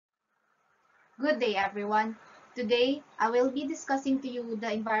Good day, everyone. Today, I will be discussing to you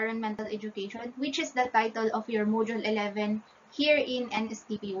the environmental education, which is the title of your Module 11 here in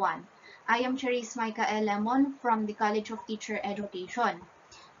NSTP 1. I am Charis Michael Lemon from the College of Teacher Education.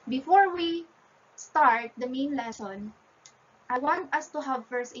 Before we start the main lesson, I want us to have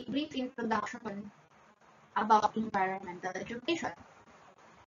first a brief introduction about environmental education.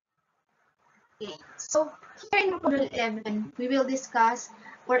 Okay. So here in Module 11, we will discuss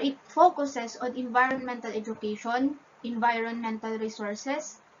or it focuses on environmental education, environmental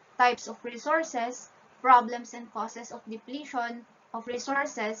resources, types of resources, problems and causes of depletion of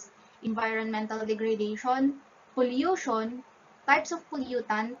resources, environmental degradation, pollution, types of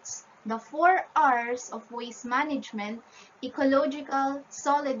pollutants, the 4 R's of waste management, Ecological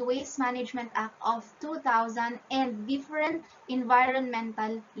Solid Waste Management Act of 2000, and different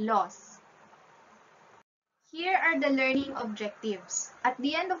environmental laws. Here are the learning objectives. At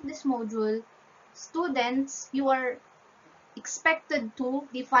the end of this module, students, you are expected to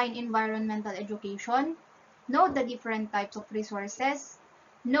define environmental education, know the different types of resources,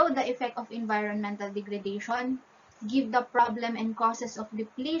 know the effect of environmental degradation, give the problem and causes of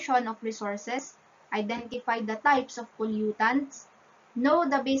depletion of resources, identify the types of pollutants, know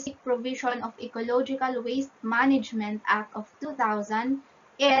the basic provision of Ecological Waste Management Act of 2000,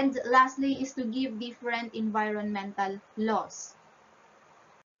 and lastly is to give different environmental laws.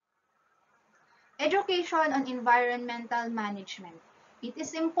 Education on environmental management. It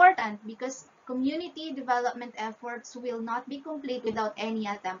is important because community development efforts will not be complete without any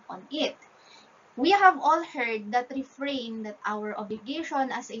attempt on it. We have all heard that refrain that our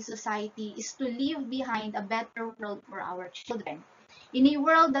obligation as a society is to leave behind a better world for our children, in a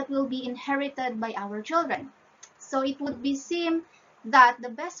world that will be inherited by our children. So it would be seem that the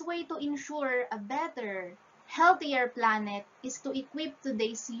best way to ensure a better, healthier planet is to equip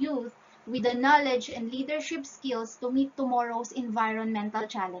today's youth with the knowledge and leadership skills to meet tomorrow's environmental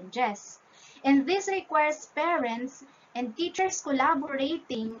challenges. And this requires parents and teachers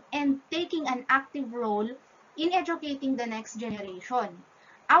collaborating and taking an active role in educating the next generation.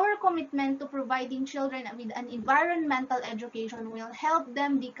 Our commitment to providing children with an environmental education will help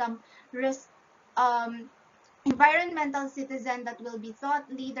them become environmental citizens that will be thought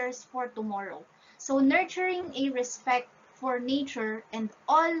leaders for tomorrow. So nurturing a respect for nature and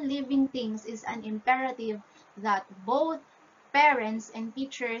all living things is an imperative that both parents and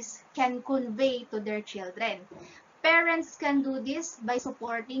teachers can convey to their children. Parents can do this by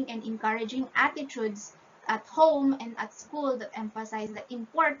supporting and encouraging attitudes at home and at school that emphasize the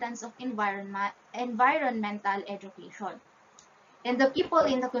importance of environmental education. And the people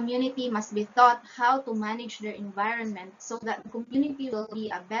in the community must be taught how to manage their environment so that the community will be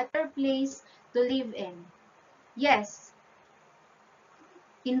a better place to live in. Yes,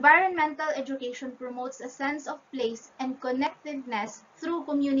 environmental education promotes a sense of place and connectedness through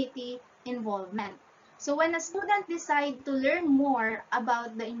community involvement. So when a student decides to learn more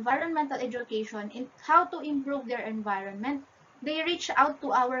about the environmental education and how to improve their environment, they reach out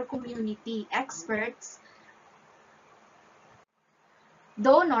to our community experts,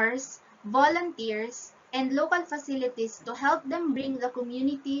 donors, volunteers, and local facilities to help them bring the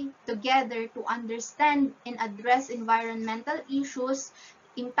community together to understand and address environmental issues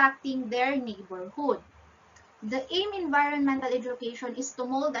impacting their neighborhood. The aim in environmental education is to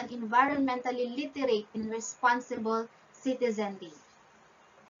mold an environmentally literate and responsible citizenry.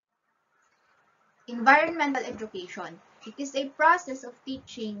 Environmental education. It is a process of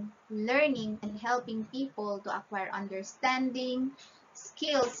teaching, learning, and helping people to acquire understanding,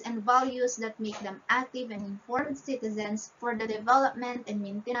 skills, and values that make them active and informed citizens for the development and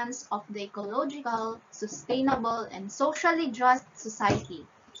maintenance of the ecological, sustainable, and socially just society.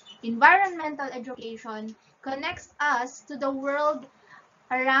 Environmental education connects us to the world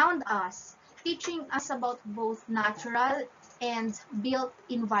around us, teaching us about both natural and built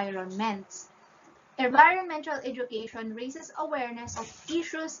environments. Environmental education raises awareness of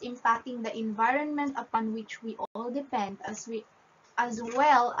issues impacting the environment upon which we all depend, as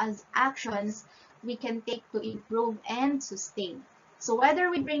well as actions we can take to improve and sustain. So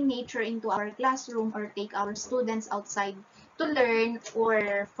whether we bring nature into our classroom or take our students outside to learn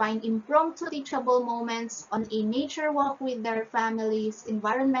or find impromptu teachable moments on a nature walk with their families,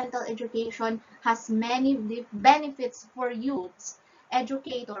 environmental education has many benefits for youths,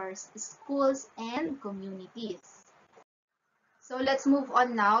 educators, schools, and communities. So let's move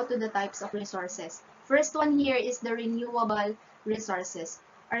on now to the types of resources. First one here is the renewable resources,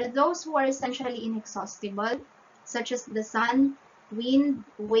 are those who are essentially inexhaustible, such as the sun, wind,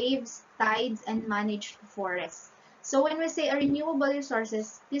 waves, tides, and managed forests. So when we say a renewable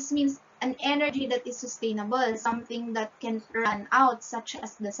resources, this means an energy that is sustainable, something that can run out, such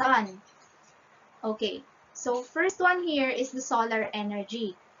as the sun. Okay, so first one here is the solar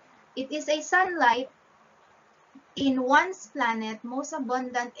energy. It is a sunlight in one's planet most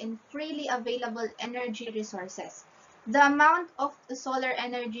abundant and freely available energy resources. The amount of solar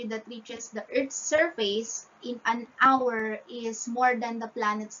energy that reaches the Earth's surface in an hour is more than the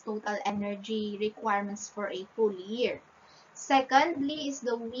planet's total energy requirements for a full year. Secondly is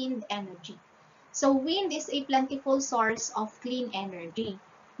the wind energy. So wind is a plentiful source of clean energy.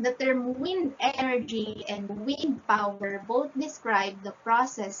 The term wind energy and wind power both describe the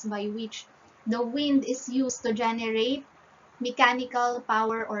process by which the wind is used to generate mechanical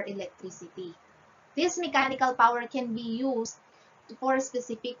power or electricity. This mechanical power can be used for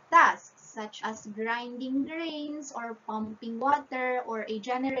specific tasks such as grinding grains or pumping water, or a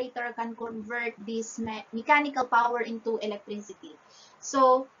generator can convert this mechanical power into electricity.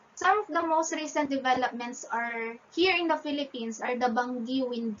 So some of the most recent developments are here in the Philippines are the Bangi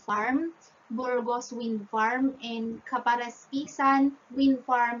Wind Farm, Burgos Wind Farm, and Caparaspisan Wind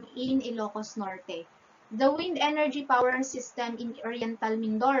Farm in Ilocos Norte. The wind energy power system in Oriental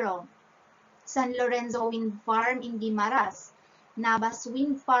Mindoro, San Lorenzo Wind Farm in Guimaras, Navas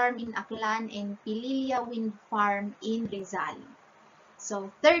Wind Farm in Aklan, and Pililla Wind Farm in Rizal.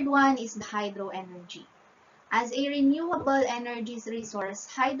 So third one is the hydro energy. As a renewable energy resource,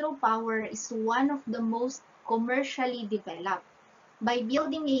 hydropower is one of the most commercially developed. By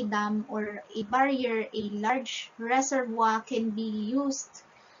building a dam or a barrier, a large reservoir can be used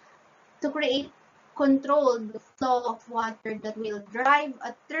to create controlled flow of water that will drive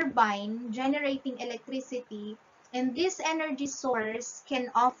a turbine generating electricity, and this energy source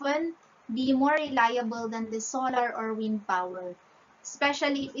can often be more reliable than the solar or wind power,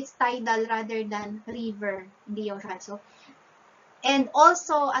 especially if it's tidal rather than river in the ocean. So, and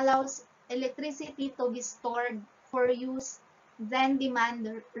also allows electricity to be stored for use then demand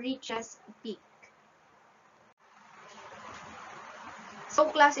reaches a peak. So,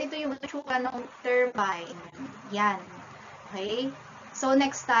 class, ito yung itsura ng turbine. Yan. Okay? So,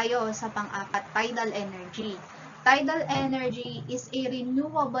 next tayo sa pang-apat, tidal energy. Tidal energy is a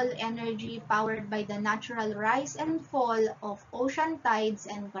renewable energy powered by the natural rise and fall of ocean tides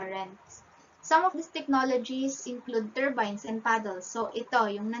and currents. Some of these technologies include turbines and paddles. So, ito,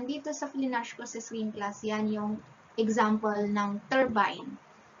 yung nandito sa flinash ko sa screen class, yan yung example ng turbine.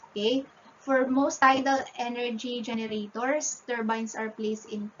 Okay? For most tidal energy generators, turbines are placed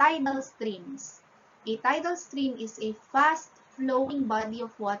in tidal streams. A tidal stream is a fast-flowing body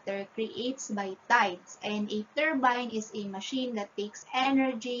of water created by tides, and a turbine is a machine that takes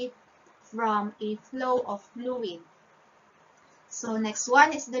energy from a flow of fluid. So next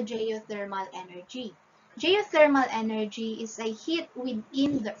one is the geothermal energy. Geothermal energy is a heat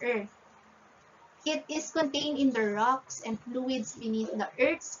within the earth. It is contained in the rocks and fluids beneath the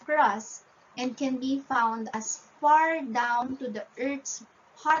Earth's crust and can be found as far down to the Earth's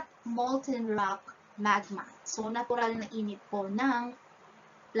hot molten rock magma. So, natural na init po ng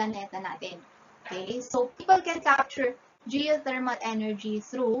planeta natin. Okay? So, people can capture geothermal energy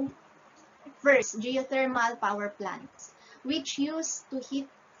through, first, geothermal power plants, which use to heat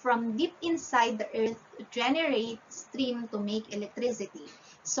from deep inside the earth to generate steam to make electricity.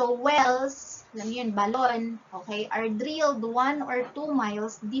 So, wells, alam yun, balon, okay, are drilled 1 or 2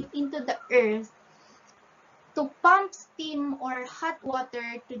 miles deep into the earth to pump steam or hot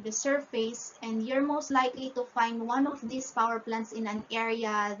water to the surface, and you're most likely to find one of these power plants in an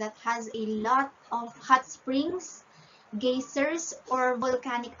area that has a lot of hot springs, geysers, or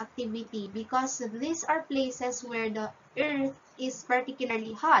volcanic activity, because these are places where the earth is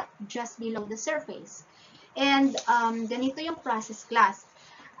particularly hot just below the surface. And ganito yung process, class.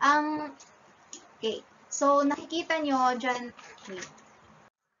 Okay, so nakikita nyo dyan, okay,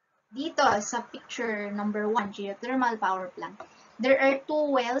 dito sa picture number 1, geothermal power plant, there are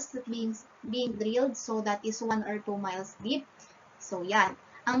 2 wells that being drilled, so that is 1 or 2 miles deep. So yan,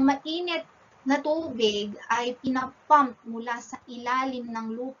 ang mainit na tubig ay pinapump mula sa ilalim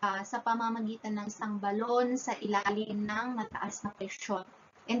ng lupa sa pamamagitan ng isang balon sa ilalim ng mataas na presyon.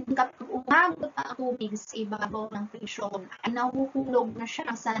 And kapag umabot ang tubig sa ibabaw ng presyon, ay nahuhulog na siya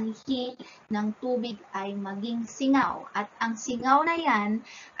ang sanhi ng tubig ay maging singaw. At ang singaw na yan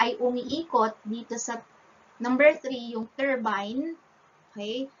ay umiikot dito sa number 3, yung turbine,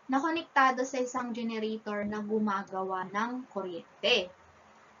 okay, na konektado sa isang generator na gumagawa ng kuryente.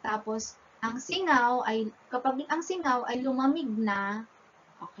 Tapos, kapag ang singaw ay lumamig na,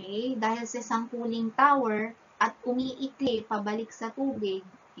 okay, dahil sa isang cooling tower at umiikli pabalik sa tubig,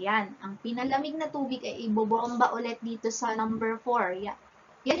 Yan, ang pinalamig na tubig ay ibobomba ulit dito sa number 4.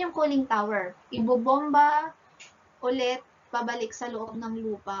 Yan yung cooling tower. Ibobomba ulit pabalik sa loob ng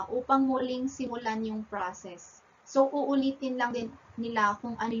lupa upang muling simulan yung process. So, uulitin lang din nila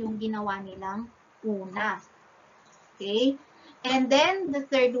kung ano yung ginawa nilang una. Okay? And then, the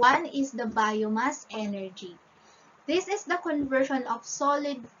third one is the biomass energy. This is the conversion of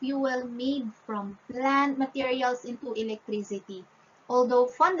solid fuel made from plant materials into electricity.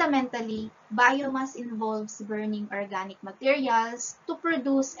 Although fundamentally, biomass involves burning organic materials to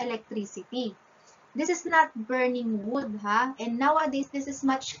produce electricity. This is not burning wood, and nowadays this is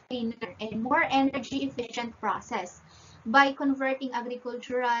much cleaner and more energy efficient process by converting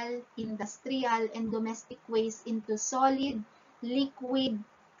agricultural, industrial, and domestic waste into solid, liquid,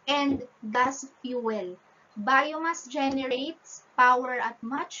 and gas fuel. Biomass generates power at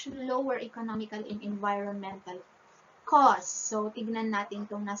much lower economical and environmental cost. So, tignan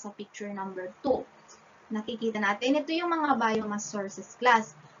natin itong nasa picture number 2. Nakikita natin, ito yung mga biomass sources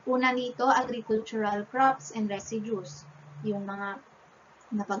class. Una dito, agricultural crops and residues. Yung mga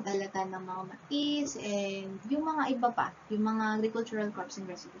napag-alatan ng mga mais and yung mga iba pa, yung mga agricultural crops and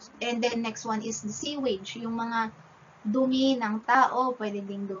residues. And then next one is the sewage, yung mga dumi ng tao, pwede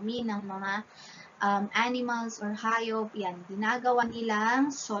ding dumi ng mga animals or hayop, yan, ginagawa nilang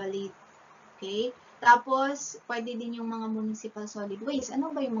solid. Okay? Tapos, pwede din yung mga municipal solid waste.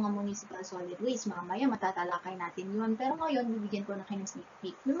 Ano ba yung mga municipal solid waste? Mamaya matatalakay natin yun. Pero ngayon, bibigyan ko na kayo ng sneak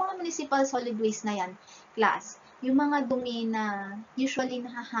peek. Yung mga municipal solid waste na yan, class, yung mga dumi na usually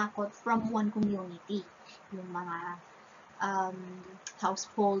nahahakot from one community. Yung mga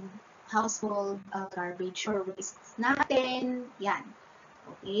household garbage or waste natin, yan.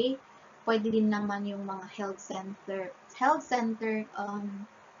 Okay? Pwede din naman yung mga health center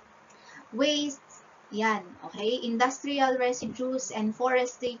waste, yan, okay? Industrial residues and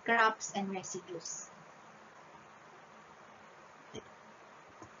forestry crops and residues.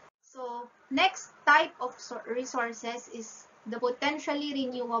 So, next type of resources is the potentially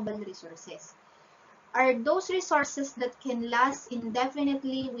renewable resources. Are those resources that can last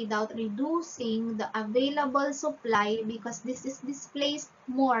indefinitely without reducing the available supply because this is displaced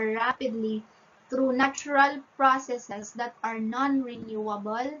more rapidly through natural processes that are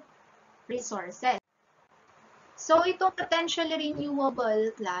non-renewable resources. So, itong potentially renewable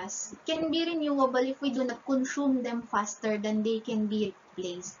class can be renewable if we do not consume them faster than they can be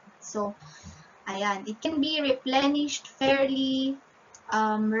replaced. So, ayan, it can be replenished fairly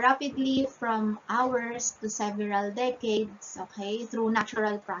rapidly from hours to several decades, okay, through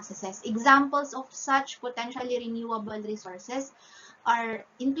natural processes. Examples of such potentially renewable resources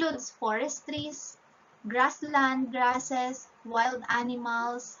includes forestries, grassland grasses, wild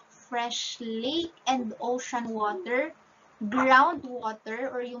animals, fresh lake and ocean water,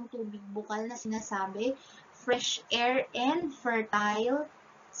 groundwater or yung tubig bukal na sinasabi, fresh air, and fertile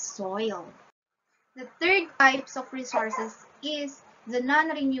soil. The third types of resources is the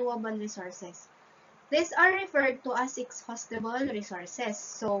non-renewable resources. These are referred to as exhaustible resources.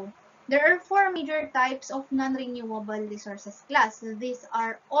 So, there are 4 major types of non-renewable resources class. These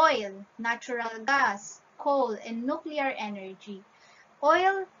are oil, natural gas, coal, and nuclear energy.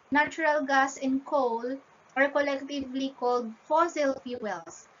 Oil, natural gas, and coal are collectively called fossil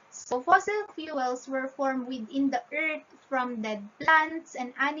fuels. So, fossil fuels were formed within the earth from dead plants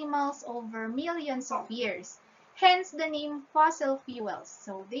and animals over millions of years. Hence the name fossil fuels.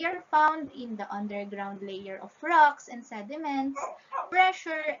 So, they are found in the underground layer of rocks and sediments.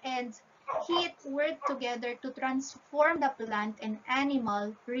 Pressure and heat work together to transform the plant and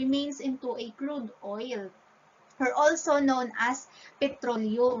animal remains into a crude oil, or also known as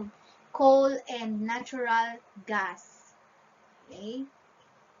petroleum, coal, and natural gas. Okay?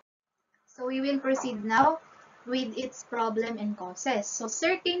 So we will proceed now with its problem and causes. So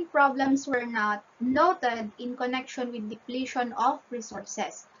certain problems were not noted in connection with depletion of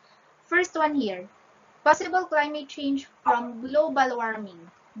resources. First one here, possible climate change from global warming.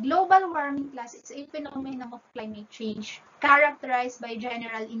 Global warming class is a phenomenon of climate change characterized by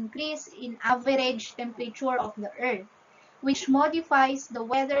general increase in average temperature of the Earth, which modifies the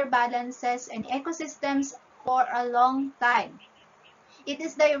weather balances and ecosystems for a long time. It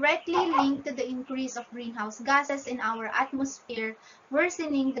is directly linked to the increase of greenhouse gases in our atmosphere,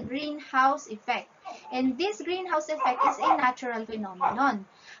 worsening the greenhouse effect. And this greenhouse effect is a natural phenomenon.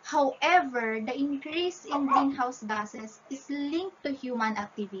 However, the increase in greenhouse gases is linked to human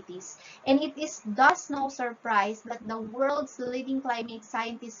activities, and it is thus no surprise that the world's leading climate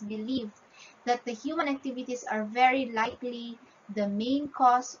scientists believe that the human activities are very likely the main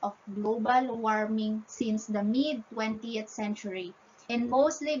cause of global warming since the mid-20th century. And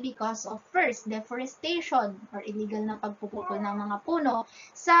mostly because of first, deforestation or illegal na pagpuputol ng mga puno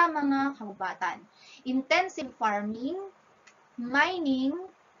sa mga kagubatan. Intensive farming, mining,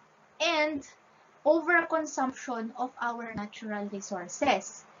 and overconsumption of our natural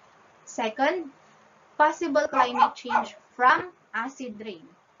resources. Second, possible climate change from acid rain.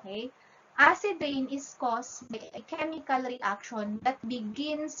 Okay? Acid rain is caused by a chemical reaction that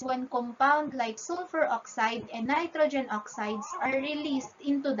begins when compounds like sulfur oxide and nitrogen oxides are released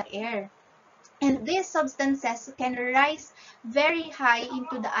into the air. And these substances can rise very high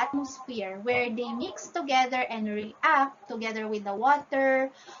into the atmosphere where they mix together and react together with the water,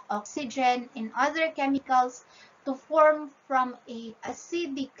 oxygen, and other chemicals to form from a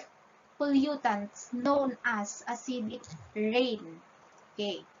acidic pollutants known as acidic rain.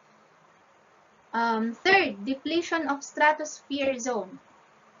 Okay. Third, depletion of stratosphere zone.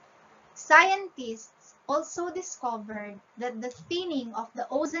 Scientists also discovered that the thinning of the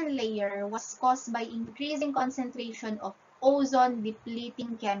ozone layer was caused by increasing concentration of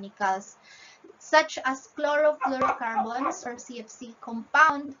ozone-depleting chemicals such as chlorofluorocarbons or CFC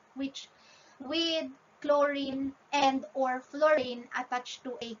compound which with chlorine and or fluorine attached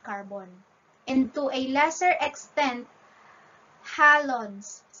to a carbon. And to a lesser extent,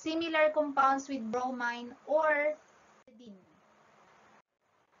 halogens, similar compounds with bromine or iodine.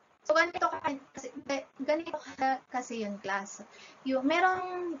 So, ganito kasi yung class. Yung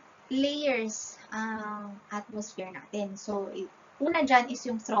merong layers ang atmosphere natin. So, una dyan is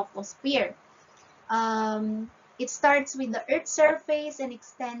yung troposphere. It starts with the Earth's surface and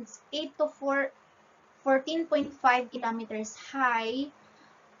extends 8 to 14.5 kilometers high.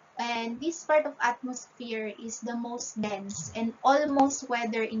 And this part of atmosphere is the most dense and almost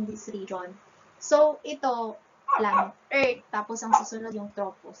weather in this region. So, ito, planet Earth, tapos ang susunod yung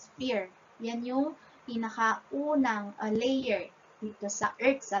troposphere. Yan yung pinakaunang layer dito sa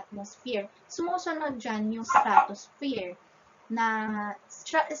Earth's atmosphere. Sumusunod dyan yung stratosphere na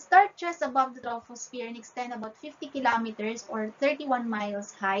start just above the troposphere and extend about 50 kilometers or 31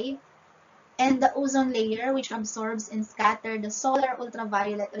 miles high. And the ozone layer, which absorbs and scatters the solar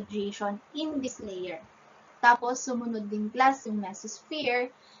ultraviolet radiation in this layer. Tapos, sumunod din class yung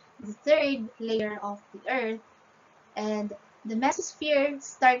mesosphere, the third layer of the Earth. And the mesosphere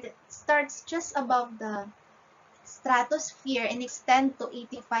starts just above the stratosphere and extend to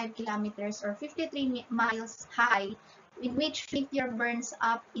 85 kilometers or 53 miles high, in which meteor burns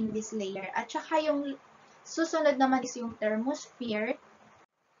up in this layer. At saka yung susunod naman is yung thermosphere.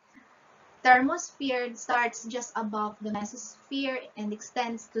 Thermosphere starts just above the mesosphere and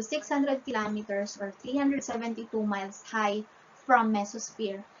extends to 600 kilometers or 372 miles high from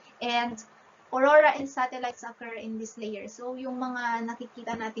mesosphere. And aurora and satellites occur in this layer. So, yung mga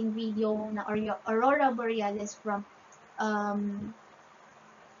nakikita nating video na aurora borealis from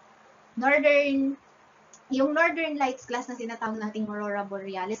yung northern lights class na sinatawag nating aurora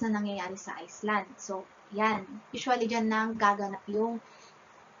borealis na nangyayari sa Iceland. So, yan. Usually dyan nang gaganap yung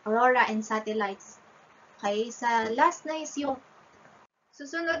aurora and satellites. Okay, sa last na is yung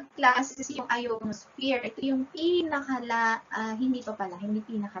susunod class is yung ionosphere. Ito yung hindi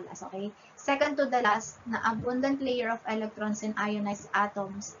pinakalas, okay? Second to the last na abundant layer of electrons and ionized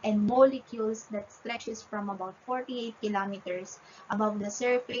atoms and molecules that stretches from about 48 kilometers above the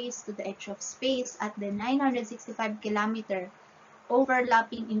surface to the edge of space at the 965 kilometer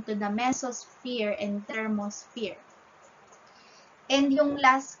overlapping into the mesosphere and thermosphere. And yung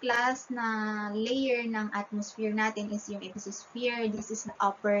last class na layer ng atmosphere natin is yung exosphere. This is the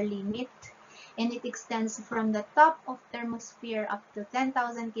upper limit. And it extends from the top of thermosphere up to 10,000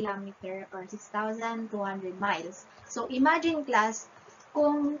 km or 6,200 miles. So imagine class,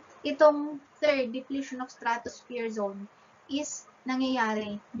 kung itong third depletion of stratosphere zone is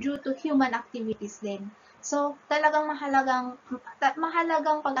nangyayari due to human activities din. So talagang mahalagang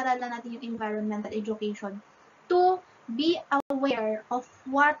pag-aralan natin yung environmental education to be aware of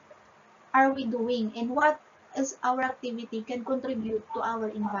what are we doing and what is our activity can contribute to our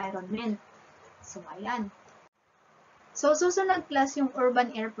environment. So, ayan. So, susunod class yung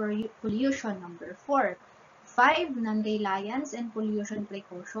urban air pollution, number 4. 5, non-reliance and pollution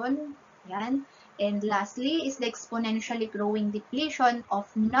precaution. Ayan. And lastly is the exponentially growing depletion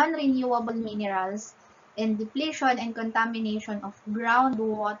of non-renewable minerals and depletion and contamination of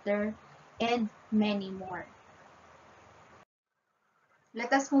groundwater and many more.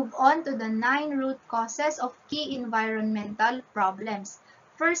 Let us move on to the 9 root causes of key environmental problems.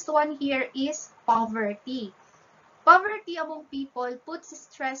 First one here is poverty. Poverty among people puts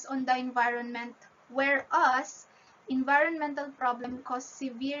stress on the environment, whereas environmental problems cause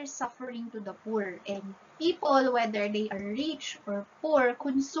severe suffering to the poor. And People, whether they are rich or poor,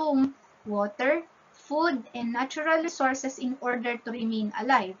 consume water, food, and natural resources in order to remain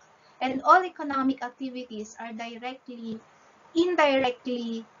alive. And all economic activities are directly,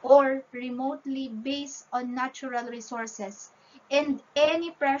 indirectly, or remotely based on natural resources. And any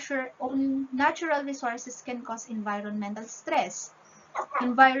pressure on natural resources can cause environmental stress.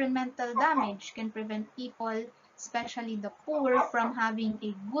 Environmental damage can prevent people, especially the poor, from having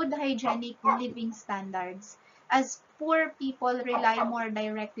a good hygienic living standards. As poor people rely more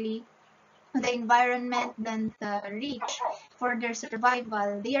directly on the environment than the rich for their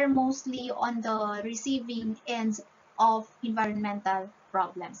survival, they are mostly on the receiving ends of environmental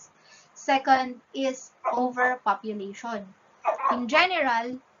problems. Second is overpopulation. In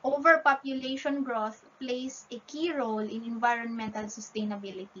general, overpopulation growth plays a key role in environmental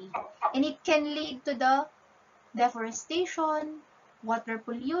sustainability, and it can lead to the deforestation, water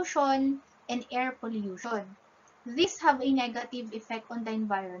pollution, and air pollution. These have a negative effect on the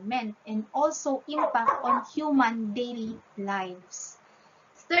environment and also impact on human daily lives.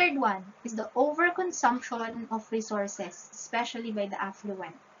 Third one is the overconsumption of resources, especially by the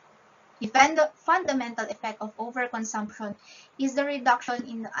affluent. The fundamental effect of overconsumption is the reduction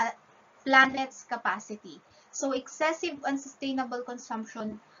in the planet's capacity. So excessive unsustainable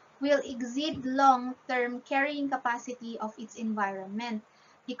consumption will exceed long-term carrying capacity of its environment.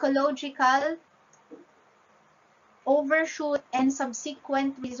 Ecological overshoot and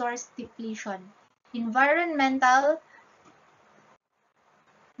subsequent resource depletion. Environmental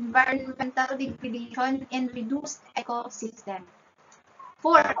degradation and reduced ecosystem.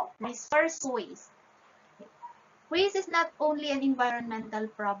 4. Resource waste. Waste is not only an environmental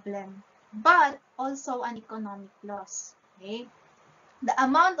problem, but also an economic loss. Okay? The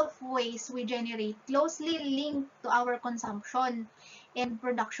amount of waste we generate closely linked to our consumption and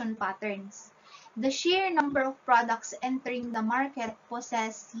production patterns. The sheer number of products entering the market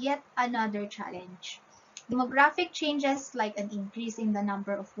poses yet another challenge. Demographic changes like an increase in the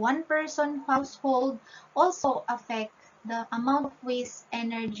number of one-person household also affect the amount of waste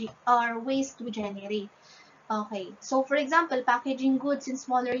energy or waste we generate. Okay. So, for example, packaging goods in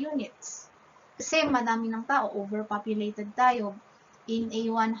smaller units. Kasi madami ng tao, overpopulated tayo. In a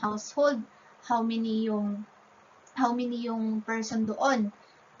one household, how many yung person doon?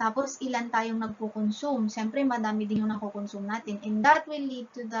 Tapos, ilan tayong nagpo-consume? Siyempre, madami din yung nako-consume natin. And that will lead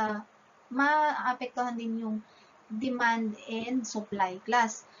to the, maapektuhan din yung demand and supply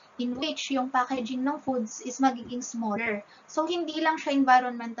class, in which yung packaging ng foods is magiging smaller. So, hindi lang siya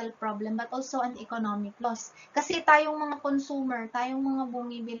environmental problem, but also an economic loss. Kasi tayong mga consumer, tayong mga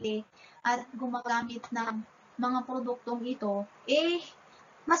bumibili at gumagamit ng mga produktong ito,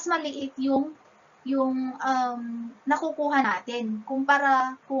 mas maliit yung nakukuha natin.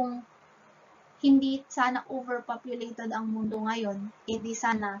 Kumpara kung hindi sana overpopulated ang mundo ngayon, di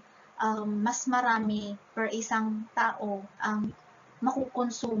sana mas marami per isang tao ang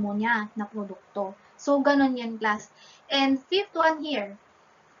makukonsumo niya na produkto. So, ganun yan, class. And fifth one here,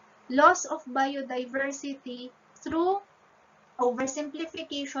 loss of biodiversity through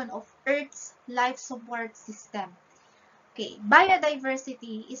oversimplification of Earth's life support system. Okay,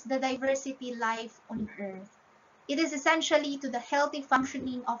 biodiversity is the diversity life on Earth. It is essentially to the healthy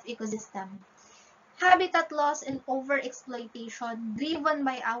functioning of ecosystem. Habitat loss and overexploitation driven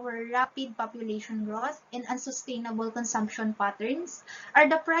by our rapid population growth and unsustainable consumption patterns are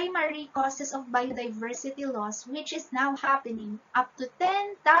the primary causes of biodiversity loss, which is now happening up to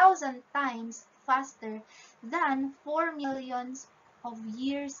 10,000 times faster than 4 million of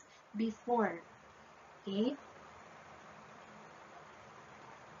years before. Okay?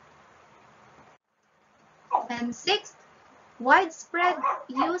 And sixth, widespread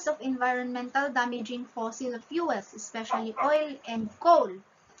use of environmental damaging fossil fuels, especially oil and coal.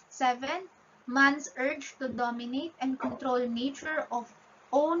 7. Man's urge to dominate and control nature of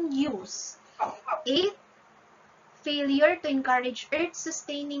own use. 8. Failure to encourage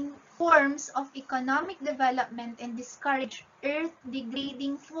Earth-sustaining forms of economic development and discourage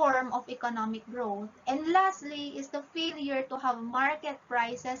Earth-degrading form of economic growth. And lastly is the failure to have market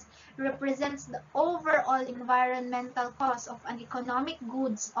prices represents the overall environmental cost of an economic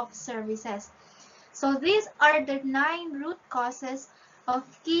goods of services. So these are the 9 root causes of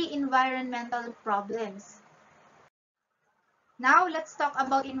key environmental problems. Now let's talk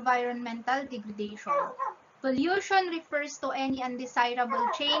about environmental degradation. Pollution refers to any undesirable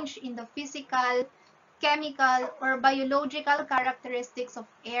change in the physical, chemical, or biological characteristics of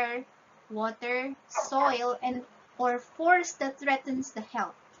air, water, soil, or force that threatens the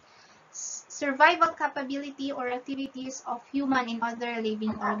health, survival capability, or activities of human and other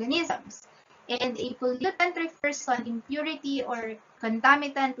living organisms. And a pollutant refers to an impurity or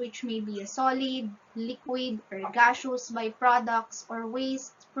contaminant which may be a solid, liquid, or gaseous byproducts or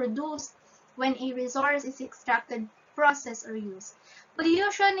waste produced when a resource is extracted, processed, or used.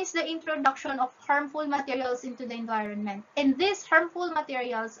 Pollution is the introduction of harmful materials into the environment, and these harmful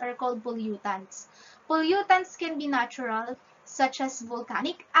materials are called pollutants. Pollutants can be natural, such as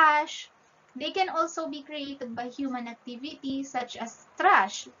volcanic ash. They can also be created by human activity, such as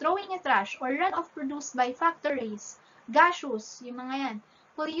trash, throwing a trash, or runoff produced by factories, gaseous, yung mga yan.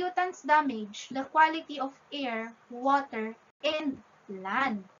 Pollutants damage the quality of air, water, and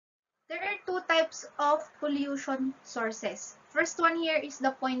land. There are two types of pollution sources. First one here is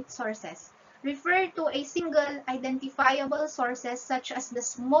the point sources. Refer to a single identifiable sources such as the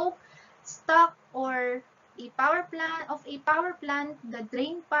smoke stack or a power plant, the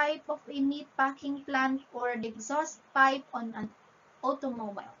drain pipe of a meat packing plant, or the exhaust pipe on an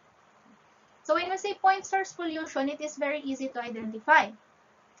automobile. So when we say point source pollution, it is very easy to identify.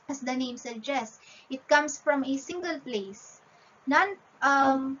 As the name suggests, it comes from a single place.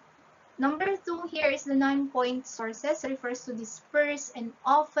 Number 2 here is the non-point sources, refers to dispersed and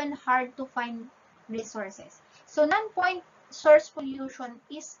often hard to find resources. So non-point source pollution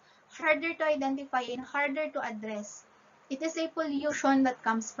is harder to identify and harder to address. It is a pollution that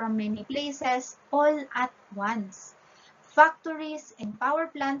comes from many places all at once. Factories and power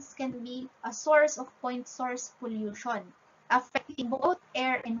plants can be a source of point source pollution, affecting both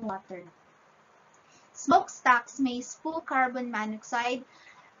air and water. Smokestacks may spew carbon monoxide,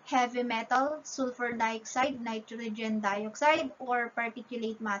 heavy metal, sulfur dioxide, nitrogen dioxide, or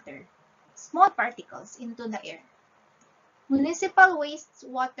particulate matter, small particles, into the air. Municipal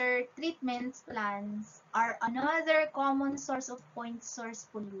wastewater treatment plants are another common source of point source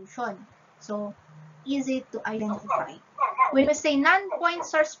pollution. So, easy to identify. When we say non-point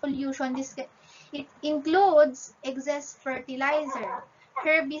source pollution, it includes excess fertilizer,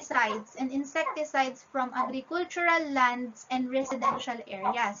 herbicides, and insecticides from agricultural lands and residential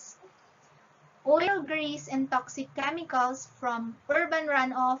areas. Oil, grease, and toxic chemicals from urban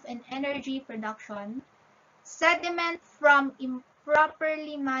runoff and energy production. Sediment from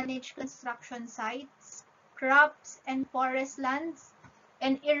improperly managed construction sites, crops and forest lands,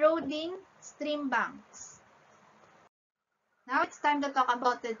 and eroding stream banks. Now it's time to talk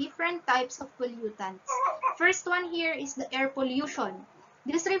about the different types of pollutants. First one here is the air pollution.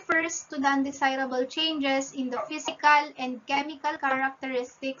 This refers to the undesirable changes in the physical and chemical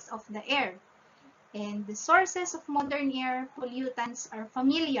characteristics of the air. And the sources of modern air pollutants are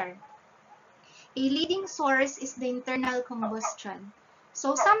familiar. A leading source is the internal combustion.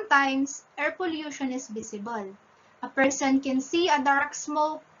 So sometimes, air pollution is visible. A person can see a dark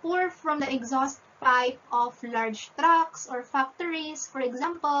smoke pour from the exhaust pipe of large trucks or factories, for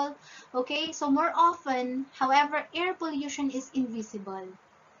example. Okay, so more often, however, air pollution is invisible.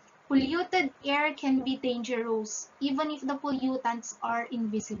 Polluted air can be dangerous, even if the pollutants are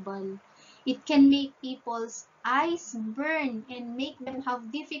invisible. It can make people's eyes burn and make them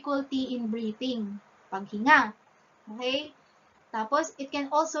have difficulty in breathing, paghinga. Okay? Tapos, it can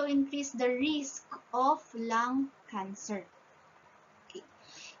also increase the risk of lung cancer. Okay.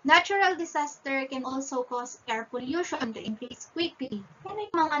 Natural disaster can also cause air pollution to increase quickly. Ano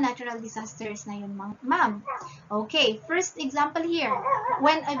yung mga natural disasters na yun, ma'am? Okay, first example here.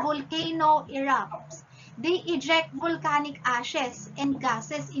 When a volcano erupts, they eject volcanic ashes and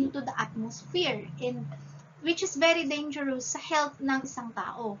gases into the atmosphere, which is very dangerous sa health ng isang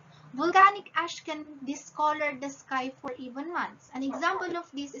tao. Volcanic ash can discolor the sky for even months. An example of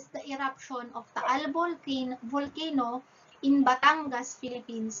this is the eruption of Taal volcano in Batangas,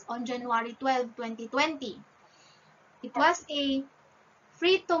 Philippines on January 12, 2020. It was a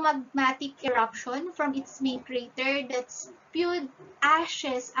phreatomagmatic eruption from its main crater that spewed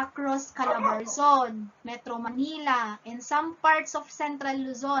ashes across Calabarzon, Metro Manila, and some parts of Central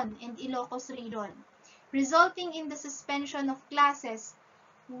Luzon and Ilocos region, resulting in the suspension of classes,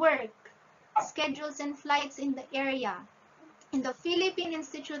 work, schedules, and flights in the area. And the Philippine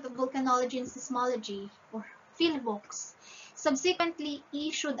Institute of Volcanology and Seismology, or PhilVox, subsequently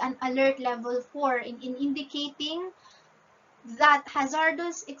issued an alert level 4 in indicating that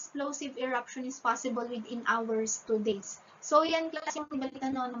hazardous explosive eruption is possible within hours to days. So, yan klaseng balita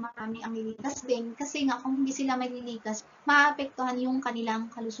no, na marami ang lilikas din. Kasi nga, kung hindi sila malilikas, maapektuhan yung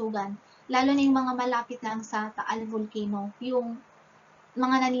kanilang kalusugan. Lalo na yung mga malapit lang sa Taal Volcano, yung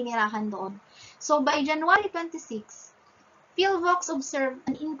mga naninirahan doon. So, by January 26, PhilVox observed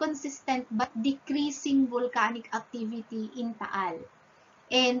an inconsistent but decreasing volcanic activity in Taal,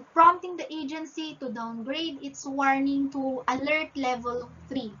 and prompting the agency to downgrade its warning to alert level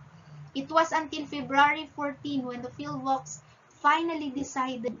 3. It was until February 14 when the Philwalks finally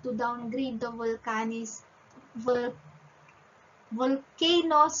decided to downgrade the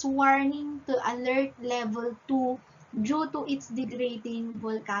volcano's warning to alert level 2 due to its degrading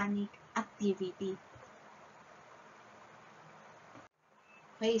volcanic activity.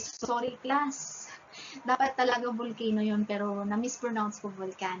 Okay, sorry class. Dapat talaga volcano yun, pero na-mispronounce ko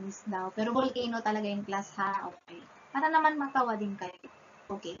volcanics daw. Pero volcano talaga yung class ha. Okay. Para naman matawa din kayo.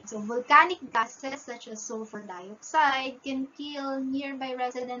 Okay, so volcanic gases such as sulfur dioxide can kill nearby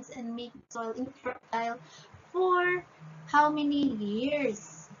residents and make soil infertile for how many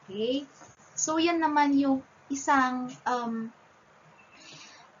years? Okay, so yan naman yung isang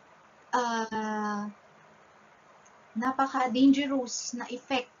napaka-dangerous na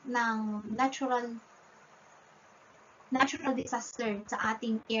effect ng natural disaster sa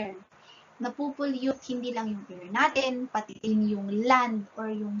ating air. Napupollute hindi lang yung air natin, pati din yung land or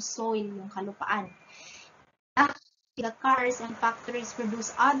yung soil, yung kalupaan. The cars and factories produce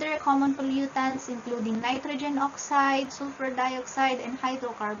other common pollutants including nitrogen oxide, sulfur dioxide, and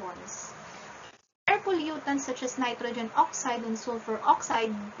hydrocarbons. Air pollutants such as nitrogen oxide and sulfur oxide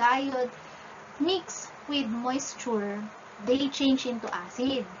dioxide mix with moisture, they change into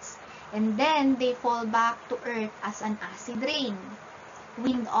acids, and then they fall back to earth as an acid rain.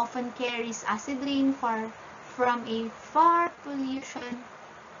 Wind often carries acid rain from a far pollution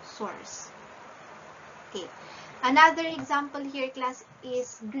source. Okay. Another example here, class,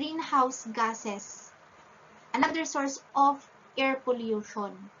 is greenhouse gases. Another source of air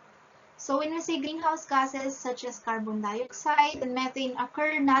pollution. So when we say greenhouse gases such as carbon dioxide and methane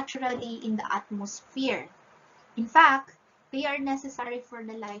occur naturally in the atmosphere. In fact, they are necessary for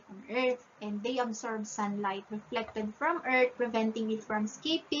the life on Earth and they absorb sunlight reflected from Earth, preventing it from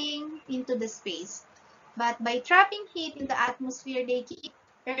escaping into the space. But by trapping heat in the atmosphere, they keep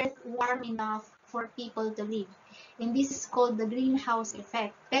Earth warm enough for people to live. And this is called the greenhouse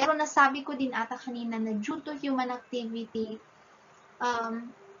effect. Pero nasabi ko din ata kanina na due to human activity,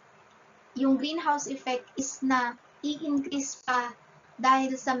 yung greenhouse effect is na i-increase pa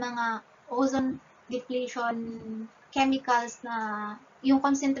dahil sa mga ozone depletion chemicals na yung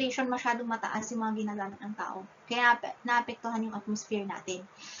concentration masyadong mataas yung mga ginagamit ng tao. Kaya naapektuhan yung atmosphere natin.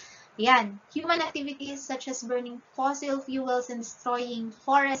 Yan. Human activities such as burning fossil fuels and destroying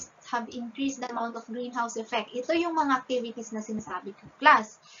forests have increased the amount of greenhouse effect. Ito yung mga activities na sinasabi ko,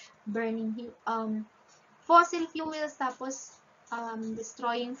 class. Burning fossil fuels, tapos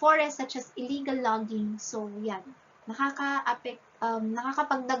destroying forests such as illegal logging. So, yan.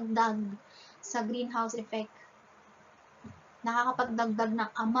 Nakakapagdagdag sa greenhouse effect. Nakakapagdagdag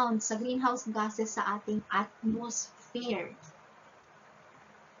ng amount sa greenhouse gases sa ating atmosphere.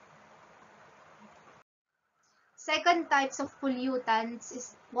 Second types of pollutants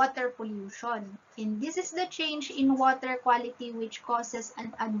is water pollution. And this is the change in water quality which causes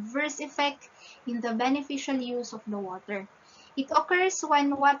an adverse effect in the beneficial use of the water. It occurs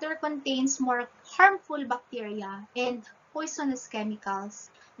when water contains more harmful bacteria and poisonous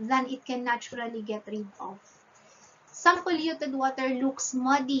chemicals than it can naturally get rid of. Some polluted water looks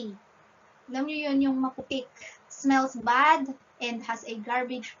muddy. Alam nyo yun, yung maputik, smells bad, and has a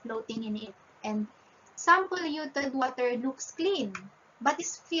garbage floating in it. And some polluted water looks clean, but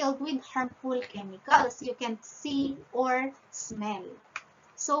is filled with harmful chemicals you can't see or smell.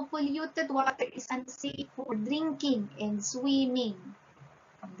 So, polluted water is unsafe for drinking and swimming.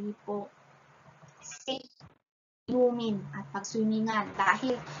 Hindi po safe inumin at pagswimmingan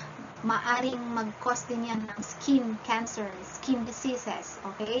dahil maaring mag-cause din yan ng skin cancer, skin diseases,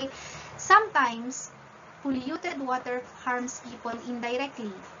 okay? Sometimes, polluted water harms people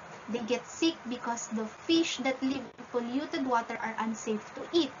indirectly. They get sick because the fish that live in polluted water are unsafe to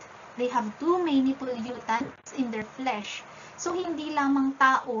eat. They have too many pollutants in their flesh. So, hindi lamang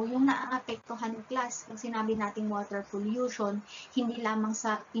tao yung naaapektuhan ng class. Pag sinabi nating water pollution, hindi lamang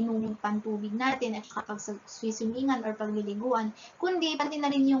sa inuming pantubig natin at kapag sa swimming or pagliliguan, kundi pati na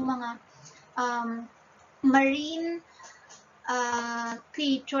rin yung mga marine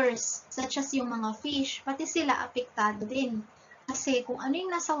creatures, such as yung mga fish, pati sila apektado din. Kasi kung ano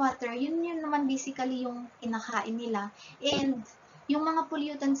yung nasa water, yun naman basically yung kinakain nila. And yung mga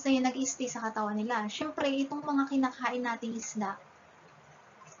pollutants na yun nag-stay sa katawan nila. Siyempre, itong mga kinakain nating isda,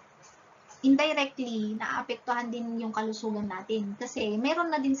 indirectly, naapektuhan din yung kalusugan natin. Kasi meron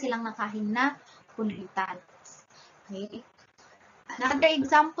na din silang nakain na pollutants. Okay? Another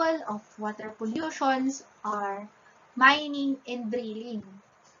example of water pollutions are mining and drilling.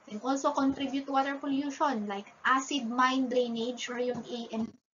 And also contribute to water pollution like acid mine drainage or yung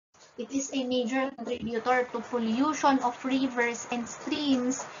AMD. It is a major contributor to pollution of rivers and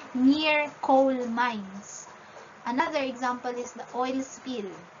streams near coal mines. Another example is the oil spill.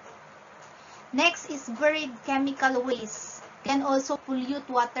 Next is buried chemical waste, can also pollute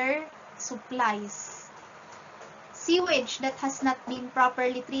water supplies. Sewage that has not been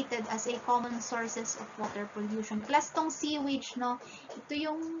properly treated as a common sources of water pollution. Plus tong sewage, no, ito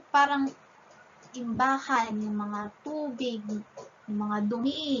yung parang imbakan, yung mga tubig, yung mga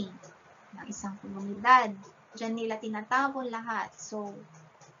dumi ng isang komunidad. Diyan nila tinatapon lahat. So,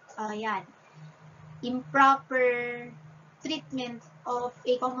 ayan. Improper treatment of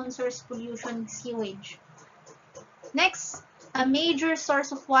a common source pollution, sewage. Next, a major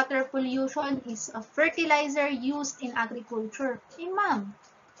source of water pollution is a fertilizer used in agriculture. Ma'am,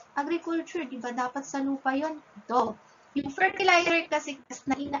 agriculture, di ba dapat sa lupa yon? Ito. Yung fertilizer kasi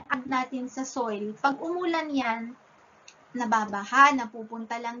na ina-add natin sa soil, pag umulan yan, nababaha,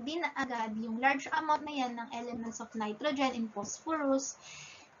 napupunta lang din agad yung large amount na yan ng elements of nitrogen and phosphorus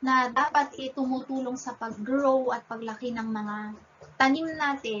na dapat tumutulong sa pag-grow at paglaki ng mga tanim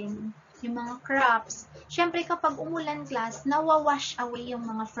natin, yung mga crops. Siyempre kapag umulan class, nawawash away yung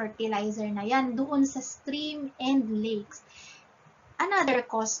mga fertilizer na yan doon sa stream and lakes. Another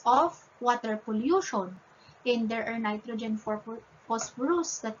cause of water pollution. And there are nitrogen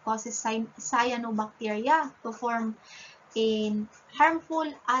phosphorus that causes cyanobacteria to form in harmful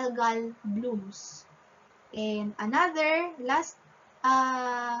algal blooms. And another last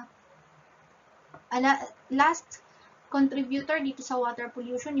contributor dito sa water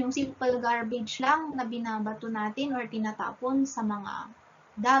pollution, yung simple garbage lang na binabato natin or tinatapon sa mga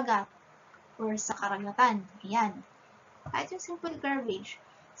dagat or sa karagatan. Ayan. Kahit yung simple garbage.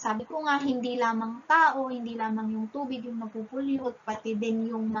 Sabi ko nga, hindi lamang tao, hindi lamang yung tubig yung napupulyot, pati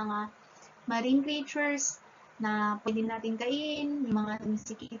din yung mga marine creatures na pwede natin kain, yung mga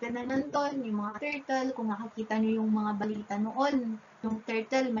tumisikita na nandun, yung mga turtle, kung nakakita nyo yung mga balita noon, yung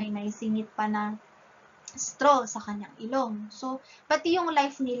turtle may naisingit pa na straw sa kanyang ilong. So, pati yung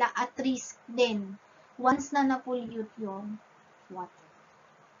life nila at risk din once na na-pollute yung water.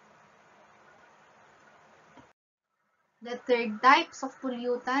 The third types of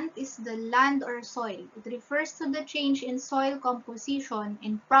pollutant is the land or soil. It refers to the change in soil composition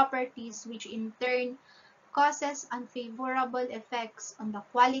and properties which in turn causes unfavorable effects on the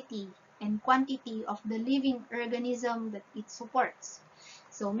quality and quantity of the living organism that it supports.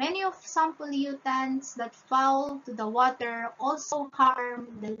 So many of some pollutants that fall to the water also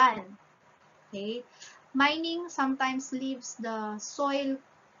harm the land. Okay? Mining sometimes leaves the soil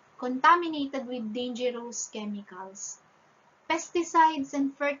contaminated with dangerous chemicals. Pesticides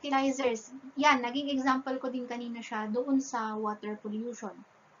and fertilizers, yan, naging example ko din kanina siya doon sa water pollution.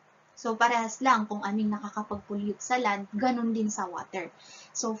 So, parehas lang kung anong nakakapag-pollute sa land, ganun din sa water.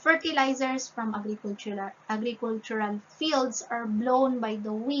 So, fertilizers from agricultural fields are blown by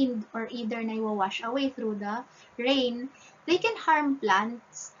the wind or either naiwawash away through the rain. They can harm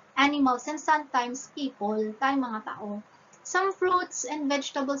plants, animals, and sometimes people, tayong mga tao. Some fruits and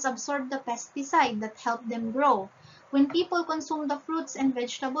vegetables absorb the pesticide that help them grow. When people consume the fruits and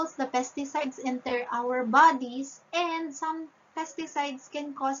vegetables, the pesticides enter our bodies and some pesticides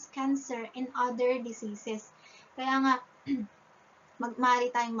can cause cancer and other diseases. Kaya nga,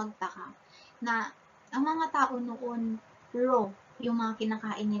 maaari tayong magtaka na ang mga tao noon, raw, yung mga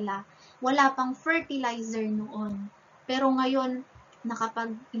kinakain nila, wala pang fertilizer noon. Pero ngayon,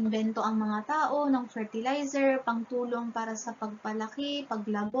 nakapag-invento ang mga tao ng fertilizer, pangtulong para sa pagpalaki,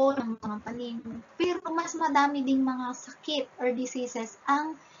 paglabo ng mga tanim. Pero mas madami ding mga sakit or diseases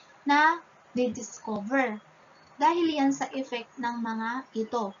ang na-discover. Dahil yan sa effect ng mga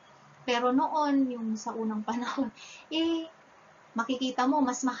ito. Pero noon, yung sa unang panahon, makikita mo,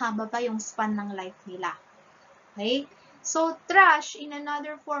 mas mahaba pa yung span ng life nila. Okay? So, trash in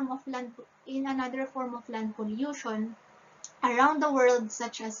another form of land pollution around the world,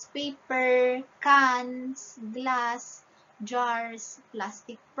 such as paper, cans, glass, jars,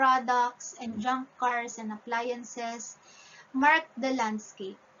 plastic products, and junk cars and appliances, mark the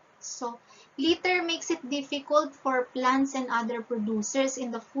landscape. So, litter makes it difficult for plants and other producers in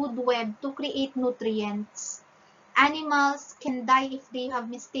the food web to create nutrients. Animals can die if they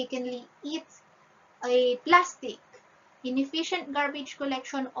have mistakenly eat a plastic. Inefficient garbage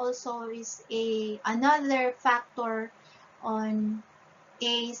collection also is another factor on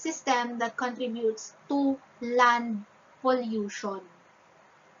a system that contributes to land pollution.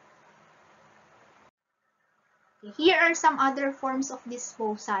 Here are some other forms of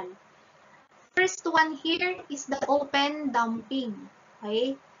disposal. First one here is the open dumping.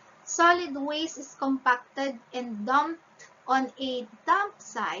 Okay? Solid waste is compacted and dumped On a dump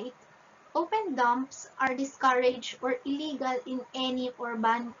site, open dumps are discouraged or illegal in any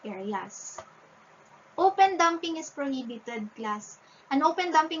urban areas. Open dumping is prohibited, class. An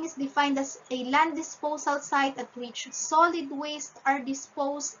open dumping is defined as a land disposal site at which solid waste are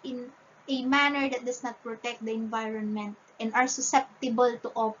disposed in a manner that does not protect the environment and are susceptible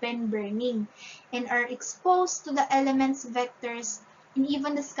to open burning and are exposed to the elements, vectors, and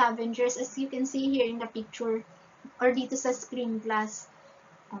even the scavengers, as you can see here in the picture or dito sa screen, class.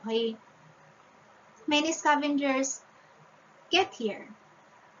 Okay. Many scavengers get here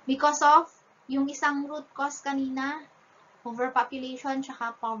because of yung isang root cause kanina, overpopulation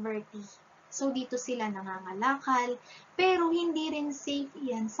tsaka poverty. So, dito sila nangangalakal, pero hindi rin safe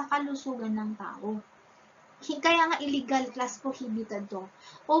yan sa kalusugan ng tao. Kaya nga illegal, class, prohibited to.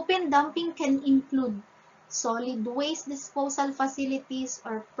 Open dumping can include solid waste disposal facilities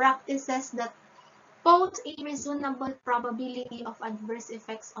or practices that pose a reasonable probability of adverse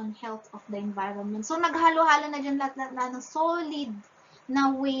effects on health of the environment. So, naghalo-halo na dyan lahat ng solid na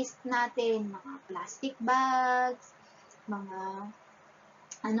waste natin, mga plastic bags, mga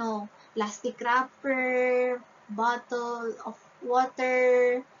plastic wrapper, bottle of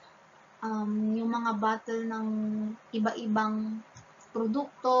water, yung mga bottle ng iba-ibang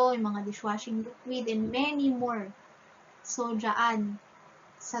produkto, yung mga dishwashing liquid, and many more. So, dyan,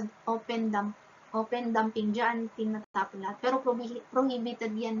 sa open dumping, dyan tinatapon lahat. Pero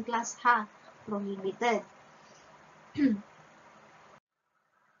prohibited yan, class, ha? Prohibited.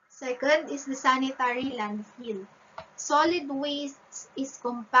 Second is the sanitary landfill. Solid waste is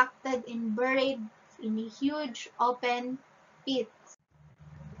compacted and buried in a huge open pit.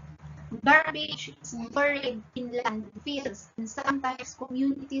 Garbage is buried in landfills, and sometimes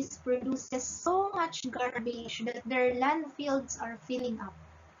communities produce so much garbage that their landfills are filling up.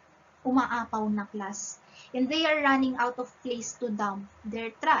 Umaapaw na, class. And they are running out of place to dump their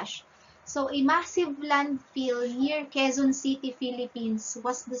trash. So, a massive landfill near Quezon City, Philippines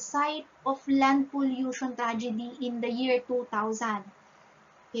was the site of land pollution tragedy in the year 2000.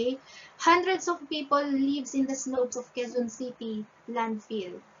 Okay? Hundreds of people lives in the slopes of Quezon City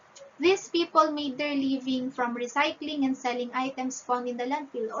landfill. These people made their living from recycling and selling items found in the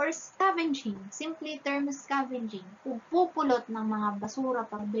landfill or scavenging. Simply term scavenging. Pupulot ng mga basura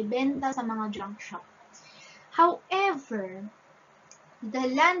pagbebenta sa mga junk shop. However, the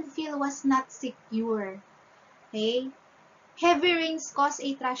landfill was not secure. Okay? Heavy rains caused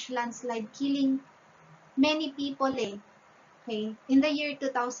a trash landslide, killing many people Okay? In the year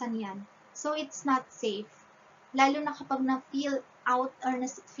 2000 yan. So, it's not safe. Lalo na kapag na-fill out or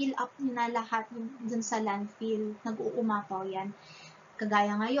na-fill up na lahat dun sa landfill, nag-uumapaw yan.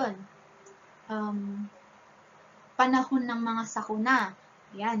 Kagaya ngayon, panahon ng mga sakuna,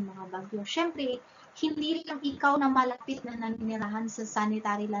 yan, mga bagyo. Siyempre, hindi lang ikaw na malapit na naninirahan sa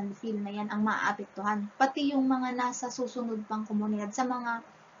sanitary landfill na yan ang maaapektuhan. Pati yung mga nasa susunod pang komunidad, sa mga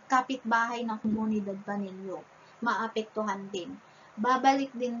kapitbahay ng komunidad pa ninyo, maapektuhan din. Babalik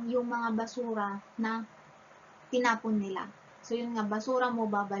din yung mga basura na tinapon nila. So, yun nga, basura mo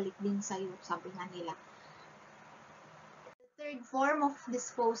babalik din sa'yo, sabi nga nila. The third form of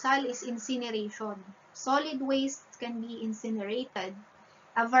disposal is incineration. Solid waste can be incinerated.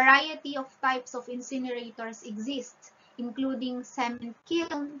 A variety of types of incinerators exist, including cement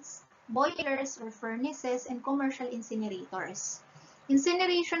kilns, boilers or furnaces, and commercial incinerators.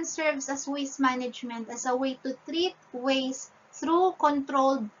 Incineration serves as waste management as a way to treat waste through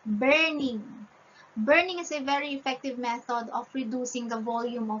controlled burning. Burning is a very effective method of reducing the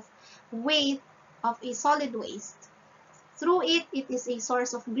volume of weight of a solid waste. Through it, it is a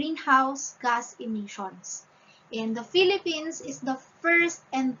source of greenhouse gas emissions. And the Philippines is the first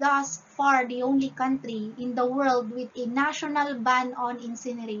and thus far the only country in the world with a national ban on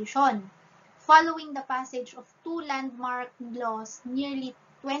incineration, following the passage of two landmark laws nearly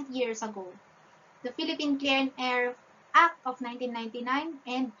 20 years ago. The Philippine Clean Air Act of 1999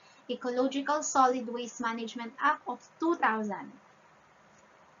 and Ecological Solid Waste Management Act of 2000.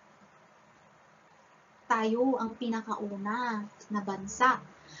 Tayo ang pinakauna na bansa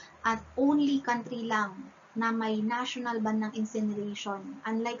at only country lang na may national ban ng incineration.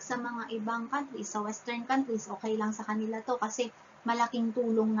 Unlike sa mga ibang countries, sa western countries, okay lang sa kanila to kasi malaking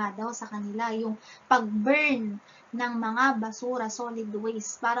tulong nga daw sa kanila yung pag-burn ng mga basura, solid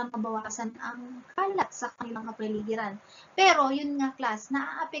waste, para mabawasan ang kalat sa kanilang kapaligiran. Pero, yun nga, class,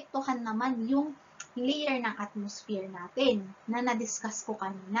 naaapektuhan naman yung layer ng atmosphere natin na na-discuss ko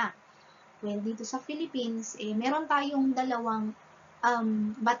kanina. Well, dito sa Philippines, meron tayong dalawang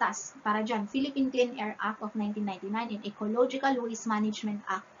batas para dyan. Philippine Clean Air Act of 1999 and Ecological Waste Management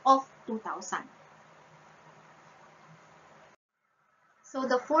Act of 2000. So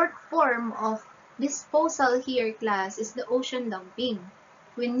the fourth form of disposal here, class, is the ocean dumping.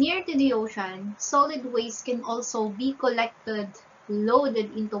 When near to the ocean, solid waste can also be collected,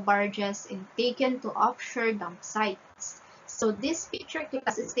 loaded into barges, and taken to offshore dump sites. So this picture,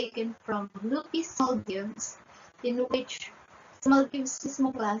 class, is taken from Lupis, Maldives, in which Maldives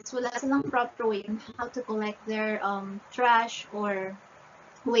mismo, class, wala silang proper way on how to collect their trash or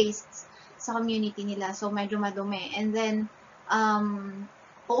wastes sa community nila. So, medyo madumi. And then,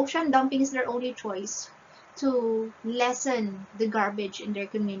 ocean dumping is their only choice to lessen the garbage in their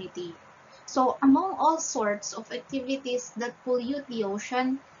community. So, among all sorts of activities that pollute the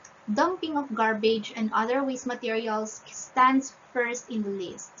ocean, dumping of garbage and other waste materials stands first in the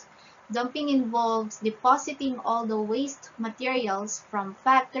list. Dumping involves depositing all the waste materials from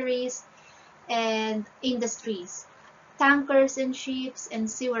factories and industries, tankers and ships,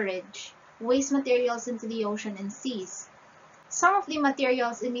 and sewerage, waste materials into the ocean and seas. Some of the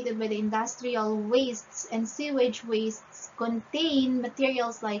materials emitted by the industrial wastes and sewage wastes contain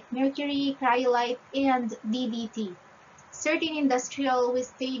materials like mercury, cryolite, and DDT. Certain industrial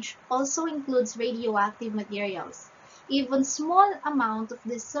wastage also includes radioactive materials. Even small amount of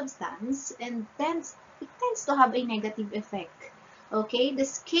this substance and it tends to have a negative effect. Okay, the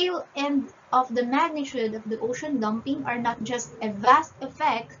scale and of the magnitude of the ocean dumping are not just a vast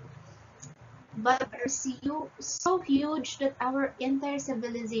effect, but are so huge that our entire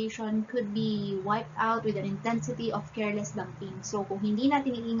civilization could be wiped out with an intensity of careless dumping. So kung hindi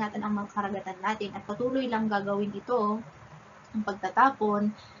natin iingatan ang mga karagatan natin at patuloy lang gagawin ito, ang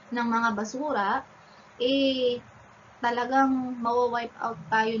pagtatapon ng mga basura, talagang mawa-wipe out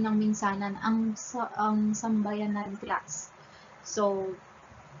tayo ng minsanan ang sambayanan class. So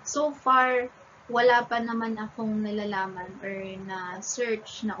far, wala pa naman akong nalalaman or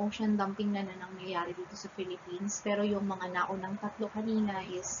na-search na ocean dumping na nangyayari dito sa Philippines. Pero yung mga naunang tatlo kanina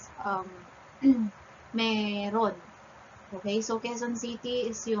is meron. Okay, so Quezon City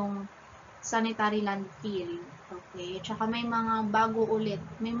is yung sanitary landfill. Okay, tsaka may mga bago ulit.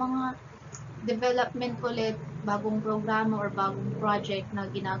 May mga development ulit, bagong programa or bagong project na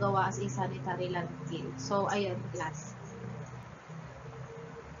ginagawa as a sanitary landfill. So, ayan, class.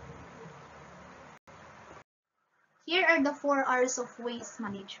 Here are the 4 R's of waste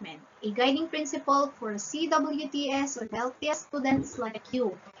management, a guiding principle for CWTS or LTS students like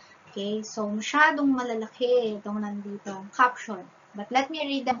you. Okay, so masyadong malalaki itong nandito, caption. But let me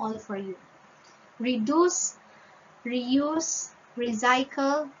read them all for you. Reduce, reuse,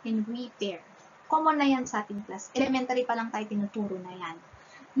 recycle, and repair. Common na yan sa ating class. Elementary pa lang tayo tinuturo na yan.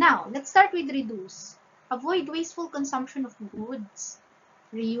 Now, let's start with reduce. Avoid wasteful consumption of goods.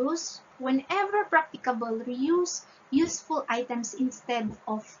 Reuse. Whenever practicable, reuse useful items instead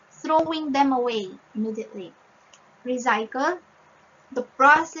of throwing them away immediately. Recycle. The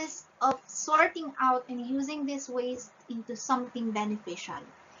process of sorting out and using this waste into something beneficial.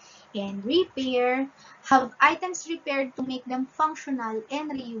 And repair, have items repaired to make them functional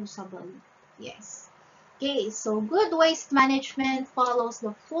and reusable. Yes. Okay, so good waste management follows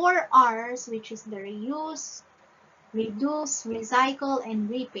the 4 R's, which is the reuse, reduce, recycle, and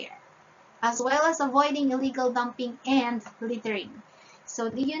repair, as well as avoiding illegal dumping and littering. So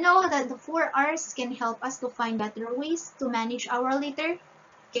do you know that the 4 R's can help us to find better ways to manage our litter?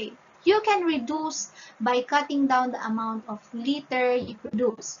 Okay, you can reduce by cutting down the amount of litter you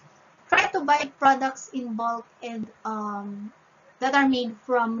produce. Try to buy products in bulk and that are made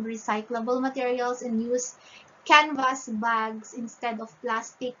from recyclable materials and use canvas bags instead of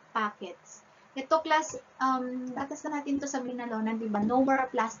plastic packets. Ito class, datas na natin to sa binalonan, diba? No more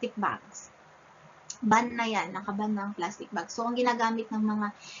plastic bags. Ban na yan, nakaban na ang plastic bags. So, ang ginagamit ng mga,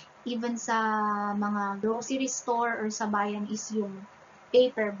 even sa mga grocery store or sa bayan is yung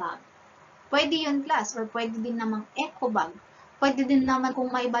paper bag. Pwede yun class, or pwede din namang eco bag. Pwede din naman kung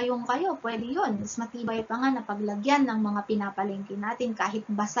may bayong kayo, pwede yun. Mas matibay pa nga na paglagyan ng mga pinapalengke natin. Kahit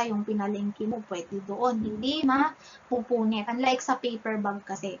basa yung pinalengke mo, pwede doon. Hindi mapupunit. Unlike sa paper bag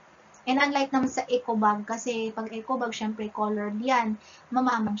kasi. And unlike naman sa eco bag, kasi pag eco bag, syempre colored yan,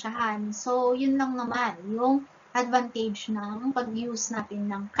 mamamansyahan. So, yun lang naman yung advantage ng pag-use natin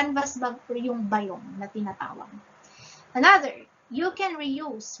ng canvas bag or yung bayong na tinatawag. Another, you can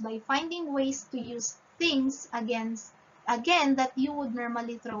reuse by finding ways to use things again that you would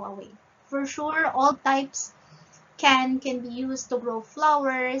normally throw away. For sure, all types can be used to grow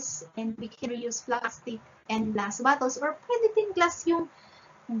flowers, and we can reuse plastic and glass bottles, or pwede din glass yung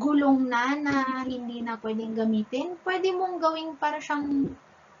gulong na hindi na pwedeng gamitin. Pwede mong gawing para siyang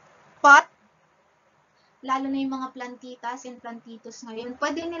pot, lalo na yung mga plantitas and plantitos ngayon.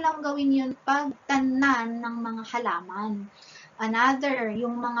 Pwede nilang gawin yun pagtanan ng mga halaman. Another,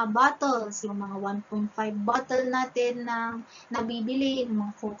 yung mga bottles, yung mga 1.5 bottle natin na nabibili, yung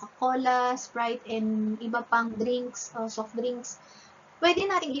mga Coca-Cola, Sprite, and iba pang drinks, soft drinks. Pwede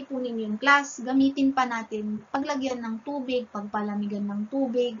nating ipunin yung glass, gamitin pa natin paglagyan ng tubig, pagpalamigan ng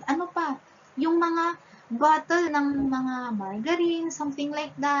tubig, ano pa, yung mga bottle ng mga margarine, something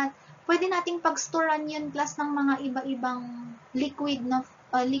like that. Pwede nating pag-storean yun plus ng mga iba-ibang liquid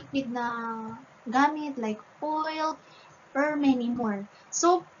na gamit like oil, or many more.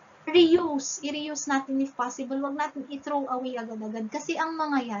 So, i-reuse natin if possible. Huwag natin i-throw away agad-agad. Kasi ang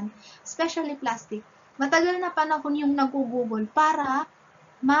mga yan, especially plastic, matagal na panahon yung nagugugol para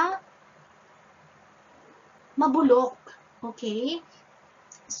mabulok. Okay?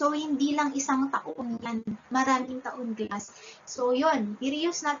 So, hindi lang isang taon yan. Maraming taon glass. So, yun.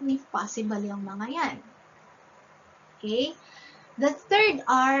 I-reuse natin if possible yung mga yan. Okay? The third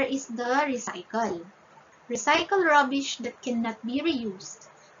R is the recycle. Recycle rubbish that cannot be reused.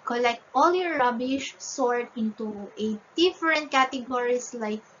 Collect all your rubbish, sort into different categories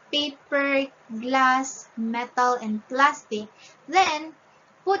like paper, glass, metal, and plastic. Then,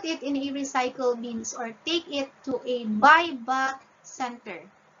 put it in a recycle bins or take it to a buyback center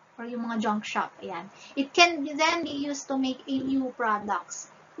or yung mga junk shop. Ayan. It can then be used to make a new products.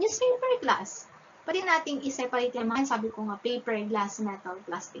 Newspaper, glass. Pwede nating i-separate yung mga, sabi ko nga, paper, glass, metal,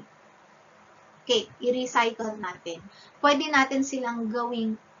 plastic. Okay, i-recycle natin. Pwede natin silang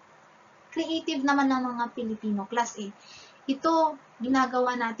gawing creative naman ng mga Pilipino class eh. Ito,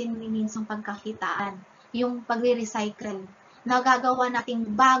 ginagawa natin minsang pagkakitaan. Yung pagre-recycle. Nagagawa natin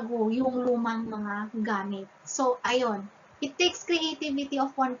bago yung lumang mga gamit. So, ayun. It takes creativity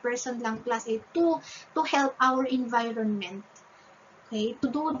of one person lang class eh to help our environment. Okay, to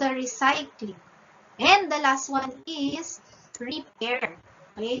do the recycling. And the last one is repair.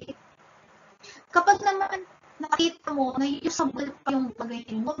 Okay, kapag naman nakita mo na usable pa yung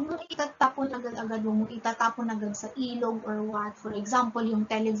pagkain, huwag mo itatapon agad-agad, huwag mo itatapon agad sa ilog or what. For example, yung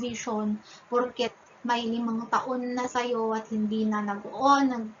television, porket may 5 taon na sa'yo at hindi na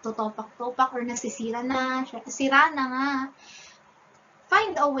nag-on, nagtotopak-topak or nasisira na, sira na nga.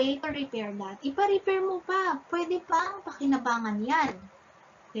 Find a way to repair that. Ipa-repair mo pa. Pwede pang pakinabangan yan.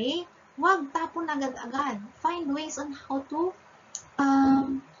 Okay? Huwag tapon agad-agad. Find ways on how to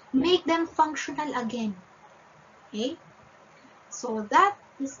make them functional again. Okay? So that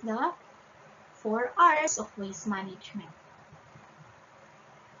is the 4 R's of waste management.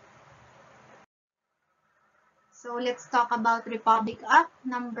 So let's talk about Republic Act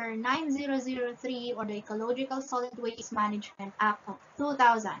number 9003 or the Ecological Solid Waste Management Act of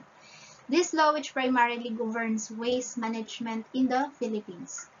 2000. This law which primarily governs waste management in the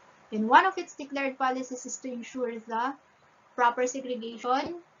Philippines. And one of its declared policies is to ensure the proper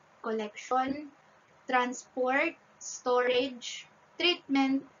segregation, collection, transport, storage,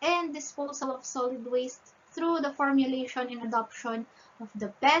 treatment, and disposal of solid waste through the formulation and adoption of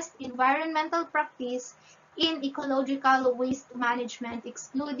the best environmental practice in ecological waste management,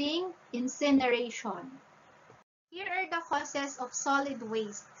 excluding incineration. Here are the causes of solid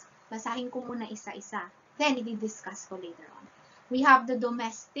waste. Basahin ko muna isa-isa. Then, i-discuss ko later on. We have the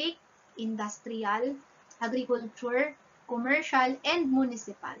domestic, industrial, agriculture, commercial, and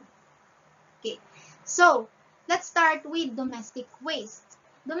municipal. Okay, so let's start with domestic waste.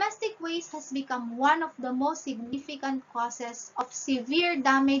 Domestic waste has become one of the most significant causes of severe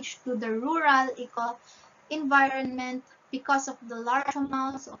damage to the rural environment because of the large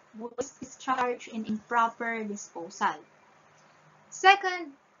amounts of waste discharge and improper disposal.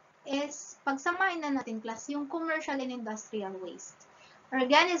 Second is, pagsamahin na natin class, yung commercial and industrial waste.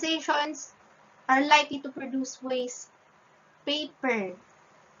 Organizations are likely to produce waste, paper,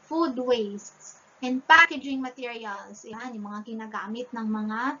 food waste, and packaging materials. Yan, yung mga ginagamit ng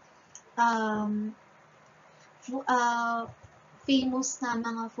mga famous na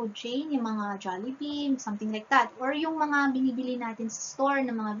mga food chain, yung mga Jollibee, something like that. Or yung mga binibili natin sa store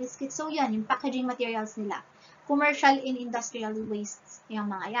na mga biscuits. So yan, yung packaging materials nila. Commercial and industrial wastes, yung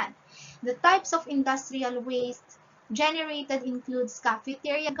mga yan. The types of industrial waste generated includes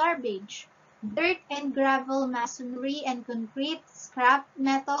cafeteria garbage, dirt and gravel, masonry and concrete, scrap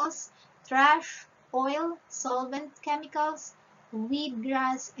metals, trash, oil, solvent chemicals, weed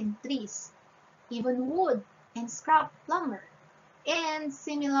grass, and trees, even wood and scrap lumber, and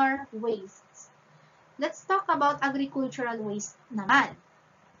similar wastes. Let's talk about agricultural waste naman.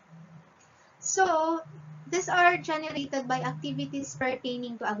 So, these are generated by activities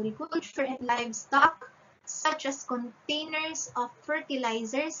pertaining to agriculture and livestock, such as containers of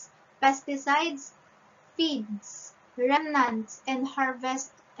fertilizers, pesticides, feeds, remnants, and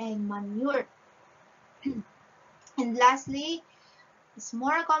harvest and manure. And lastly, is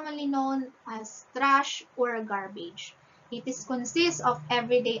more commonly known as trash or garbage. It consists of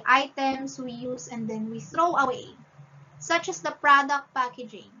everyday items we use and then we throw away, such as the product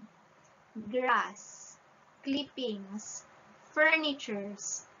packaging, grass, clippings,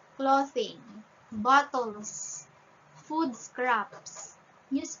 furnitures, clothing, bottles, food scraps,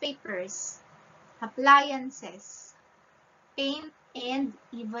 newspapers, appliances, paint, and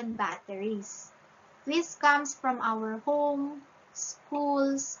even batteries. This comes from our home,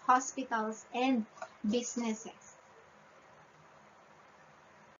 schools, hospitals, and businesses.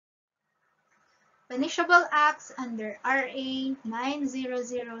 Punishable acts under RA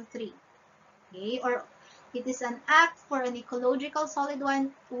 9003. Okay, or it is an act for an ecological solid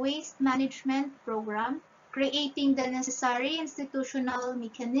waste management program, creating the necessary institutional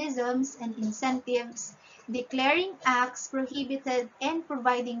mechanisms and incentives, declaring acts prohibited and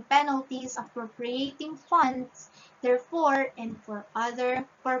providing penalties, appropriating funds, therefore, and for other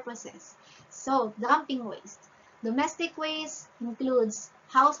purposes. So, dumping waste. Domestic waste includes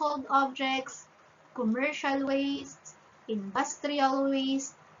household objects, commercial waste, industrial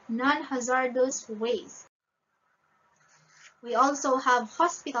waste, non-hazardous waste. We also have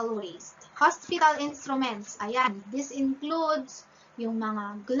hospital waste. Hospital instruments. Ayan, this includes yung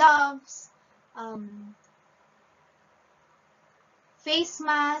mga gloves, face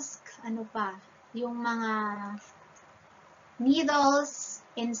mask, ano pa, yung mga needles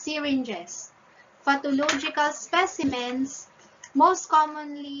and syringes. Pathological specimens, most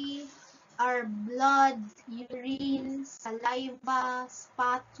commonly are blood, urine, saliva,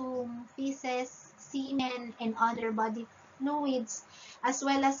 sputum, feces, semen, and other body fluids, as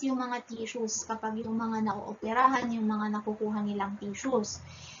well as yung mga tissues kapag yung mga naooperahan, yung mga nakukuha nilang tissues.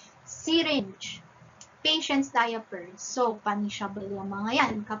 Syringe, patient's diapers. So, punishable yung mga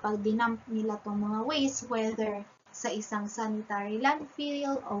yan kapag dinump nila tong mga waste, whether sa isang sanitary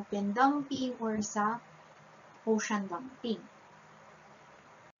landfill, open dumping, or sa ocean dumping.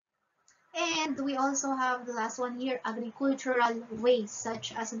 And we also have the last one here, agricultural waste,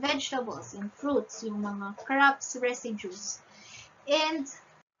 such as vegetables and fruits, yung mga crops residues. And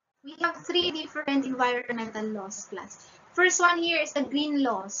we have 3 different environmental laws class. First one here is the green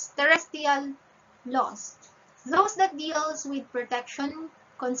laws, terrestrial laws. Those that deals with protection,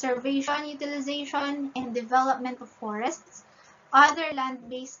 conservation, utilization, and development of forests, other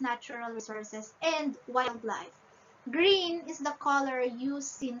land-based natural resources, and wildlife. Green is the color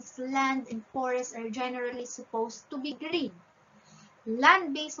used since land and forests are generally supposed to be green.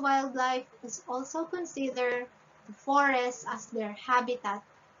 Land-based wildlife is also considered the forest as their habitat.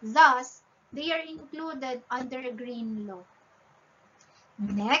 Thus, they are included under green law.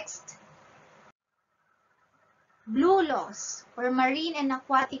 Next, blue laws or marine and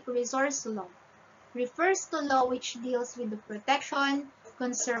aquatic resource law refers to law which deals with the protection,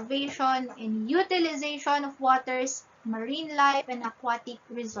 conservation, and utilization of waters, marine life, and aquatic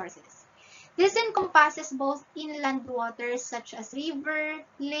resources. This encompasses both inland waters such as rivers,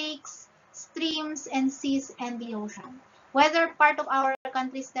 lakes, streams, and seas, and the ocean, whether part of our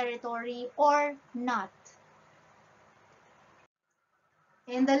country's territory or not.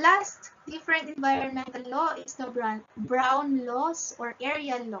 And the last different environmental law is the Brown laws or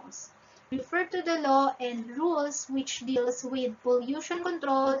area laws. Refer to the law and rules which deals with pollution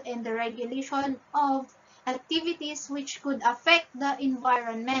control and the regulation of activities which could affect the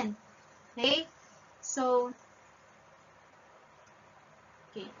environment. Okay? So,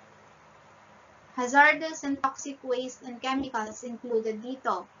 okay. Hazardous and toxic waste and chemicals included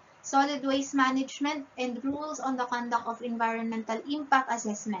dito. Solid waste management and rules on the conduct of environmental impact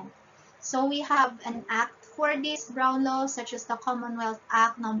assessment. So we have an act for this Brown law, such as the Commonwealth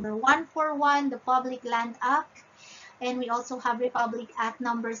Act number 141, the Public Land Act, and we also have Republic Act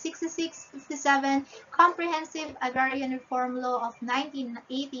number 6657, Comprehensive Agrarian Reform Law of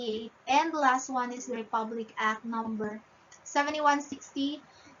 1988, and the last one is the Republic Act number 7160,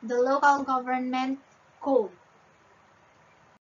 the Local Government Code.